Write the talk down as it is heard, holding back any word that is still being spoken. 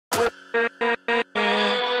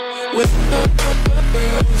What's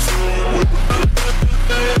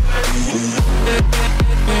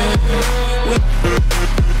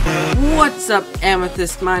up,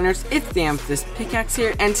 Amethyst Miners? It's the Amethyst Pickaxe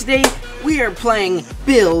here, and today we are playing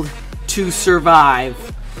Build to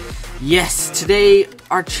Survive. Yes, today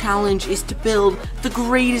our challenge is to build the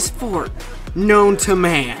greatest fort known to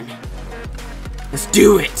man. Let's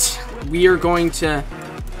do it! We are going to...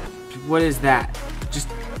 What is that? Just...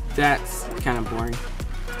 That's kind of boring.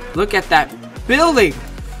 Look at that building!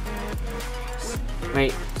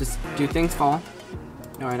 Wait, just do things fall?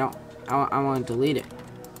 No, I don't. I want to delete it.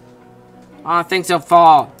 Oh, things don't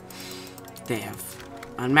fall. They have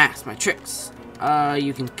unmasked my tricks.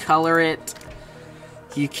 You can color it.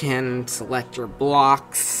 You can select your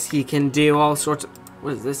blocks. You can do all sorts of...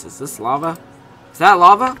 What is this? Is this lava? Is that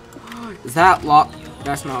lava? Is that lava?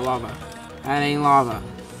 That's not lava. That ain't lava.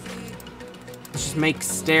 Let's just make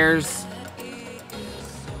stairs.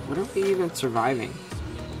 What are we even surviving?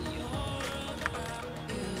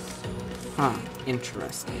 Huh.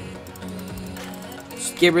 Interesting.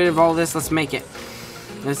 Just get rid of all this. Let's make it.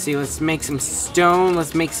 Let's see. Let's make some stone.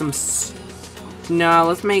 Let's make some... No,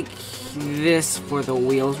 let's make this for the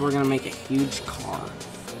wheels. We're gonna make a huge car.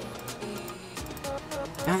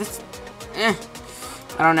 Now this... I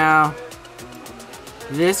don't know.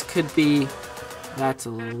 This could be... That's a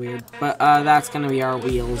little weird. But that's gonna be our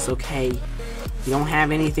wheels, okay? We don't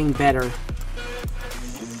have anything better.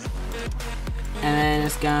 And then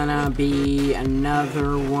it's gonna be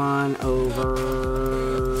another one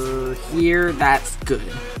over here. That's good.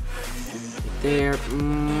 There.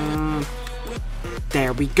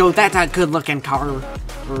 There we go. That's a good looking car.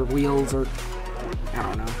 Or wheels, or... I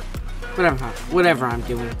don't know. Whatever I'm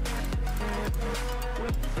doing.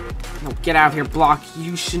 No, get out of here, block.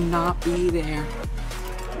 You should not be there.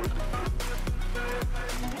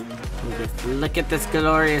 Look at this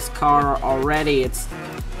glorious car already. It's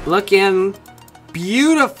looking...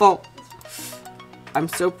 beautiful! I'm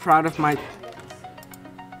so proud of my...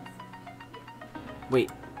 Wait.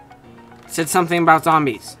 Said something about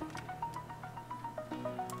zombies.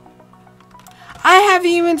 I haven't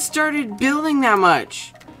even started building that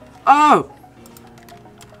much. Oh!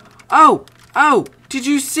 Oh! Oh! Did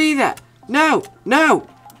you see that? No! No!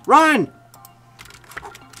 Run!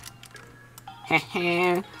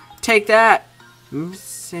 Take that!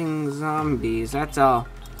 Missing zombies. That's a...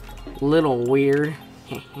 little weird.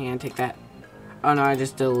 Take that. Oh no, I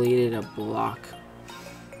just deleted a block.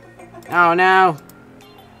 Oh no!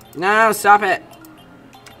 No, stop it!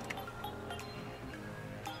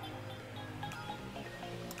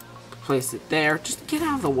 Place it there. Just get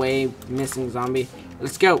out of the way, missing zombie.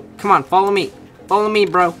 Let's go. Come on, follow me. Follow me,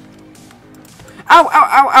 bro. Ow! Ow!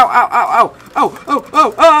 Ow! Ow! Ow! Ow! Ow! Oh!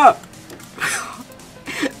 Oh! Oh!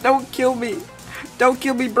 Don't kill me. Don't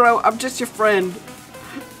kill me, bro. I'm just your friend.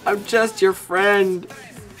 I'm just your friend.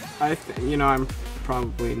 You know, I'm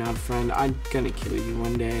probably not a friend. I'm gonna kill you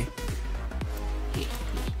one day.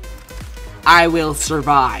 I will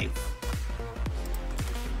survive.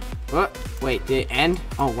 What? Wait, did it end?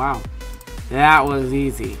 Oh, wow. That was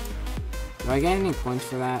easy. Do I get any points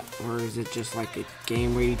for that? Or is it just like a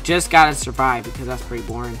game where you just gotta survive? Because that's pretty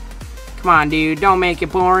boring. Come on, dude. Don't make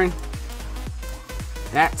it boring.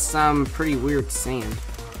 That's some pretty weird sand.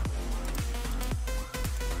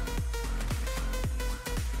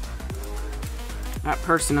 That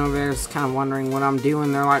person over there is kind of wondering what I'm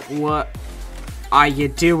doing. They're like, what are you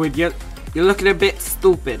doing? You're looking a bit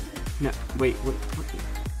stupid. No, wait, what?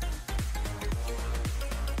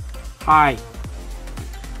 Hi.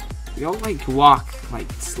 We all like walk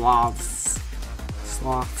like sloths.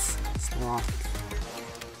 Sloths.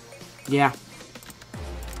 Yeah.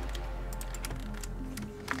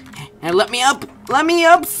 And let me up! Let me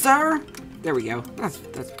up, sir! There we go. That's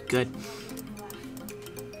good.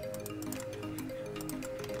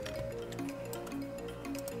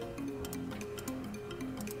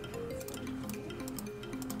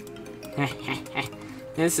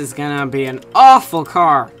 This is gonna be an awful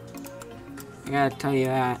car. I gotta tell you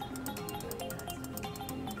that.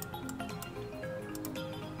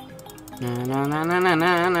 Na na na na na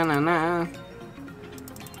na na na na.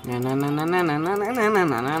 Na na na na na na na na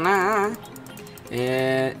na na na.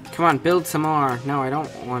 Come on, build some more. No, I don't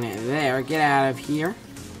want it there. Get out of here.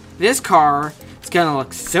 This car is gonna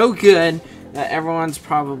look so good that everyone's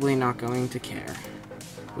probably not going to care.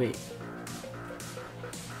 Wait.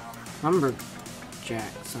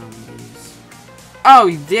 Lumberjack zombies. Oh,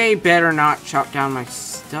 they better not chop down my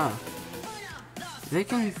stuff. They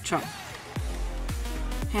can chop...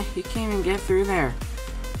 Heh, you can't even get through there.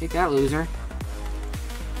 Take that, loser.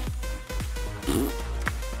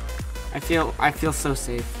 I feel so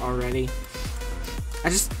safe already. I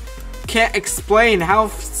just can't explain how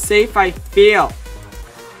safe I feel.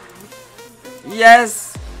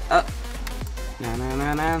 Yes. No.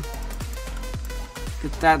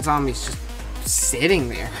 That zombie's just sitting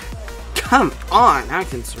there. Come on, I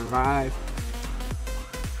can survive.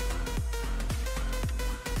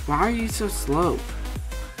 Why are you so slow?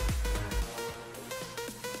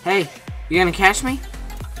 Hey, you gonna catch me?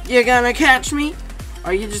 You gonna catch me?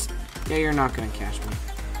 Are you just... Yeah, you're not gonna catch me.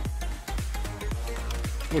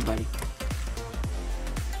 Hey, buddy.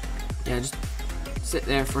 Yeah, just sit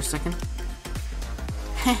there for a second.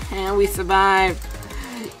 We survived.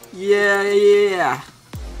 Yeah.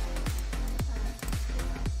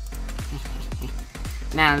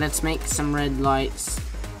 Now, let's make some red lights.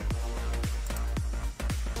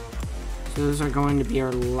 So those are going to be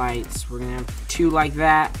our lights. We're gonna have 2 like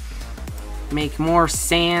that. Make more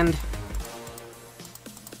sand.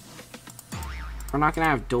 We're not gonna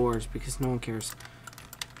have doors because no one cares.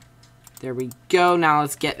 There we go. Now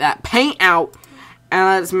let's get that paint out and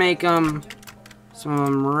let's make some of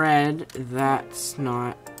them red. That's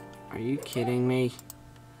not... Are you kidding me?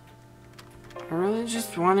 I really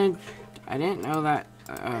just wanted... I didn't know that...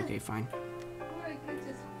 okay, fine.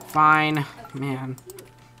 Fine, man.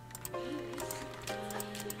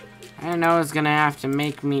 I didn't know it was gonna have to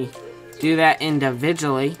make me do that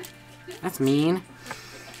individually. That's mean.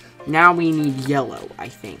 Now we need yellow, I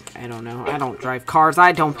think. I don't know. I don't drive cars.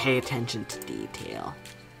 I don't pay attention to detail.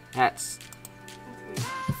 That's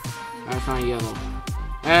not yellow.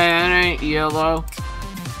 That ain't yellow.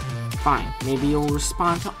 Fine. Maybe you'll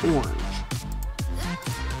respond to orange.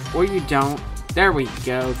 Or you don't. There we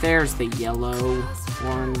go. There's the yellow,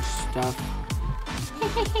 orange stuff.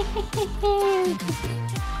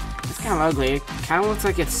 It's kind of ugly. It kind of looks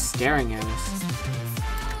like it's staring at us.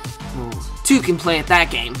 Oh, 2 can play at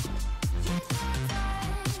that game.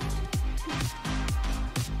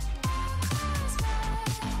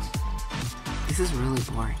 This is really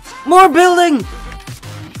boring. More building!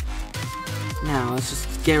 Now, let's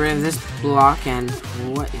just get rid of this block and...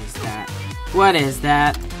 What is that? What is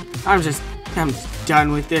that? I'm just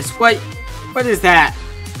done with this. What is that?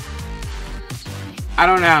 I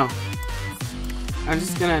don't know. I'm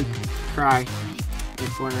just gonna cry in the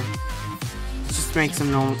corner. Let's just make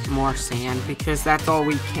some more sand because that's all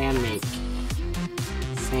we can make.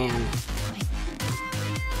 Sand.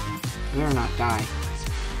 I better not die.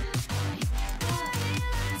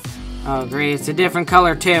 Oh great, it's a different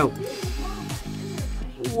color too.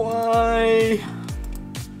 Why?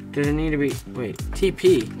 Did it need to be... Wait,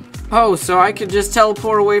 TP. Oh, so I could just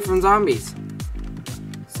teleport away from zombies.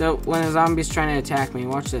 So when a zombie's trying to attack me,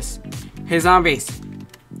 watch this. Hey zombies,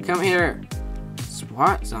 come here.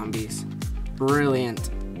 SWAT zombies. Brilliant.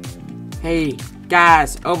 Hey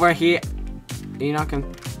guys, over here. Are you not gonna...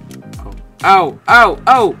 Oh.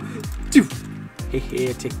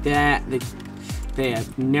 Hey, take that. They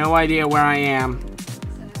have no idea where I am.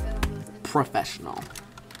 Professional.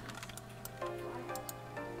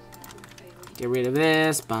 Get rid of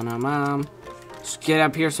this. Just get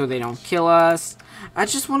up here so they don't kill us. I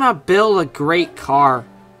just want to build a great car.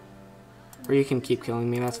 Or you can keep killing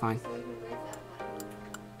me, that's fine.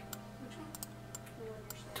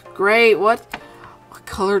 Great, what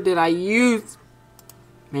color did I use?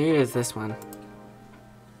 Maybe it was this one.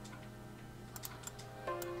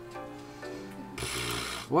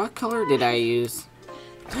 What color did I use?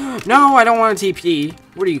 No, I don't want a TP.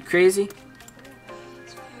 What are you, crazy?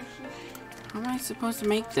 How am I supposed to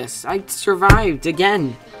make this? I survived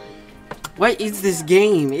again. What is this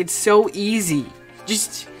game? It's so easy.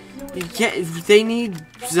 Just... they need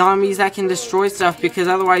zombies that can destroy stuff because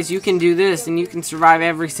otherwise you can do this and you can survive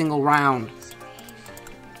every single round.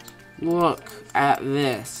 Look at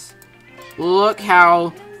this. Look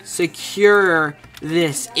how secure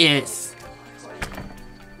this is.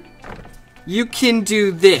 You can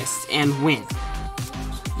do this and win.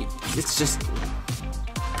 It's just...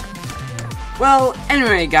 Well,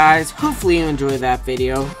 anyway guys, hopefully you enjoyed that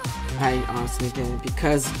video. I honestly did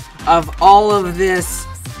because of all of this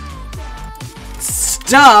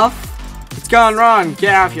stuff. It's gone wrong.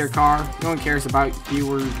 Get out of here, car. No one cares about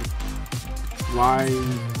you or why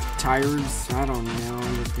tires. I don't know.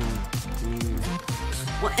 I'm just gonna...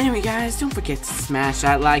 Well, anyway, guys, don't forget to smash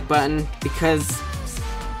that like button because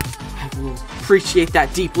I will appreciate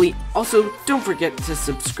that deeply. Also, don't forget to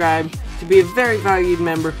subscribe to be a very valued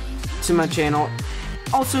member to my channel.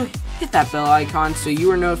 Also, hit that bell icon so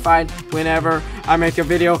you are notified whenever I make a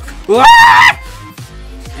video.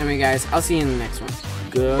 Anyway, guys, I'll see you in the next one.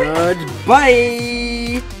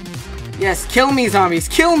 Goodbye. Yes, kill me, zombies.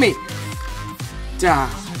 Kill me. Duh.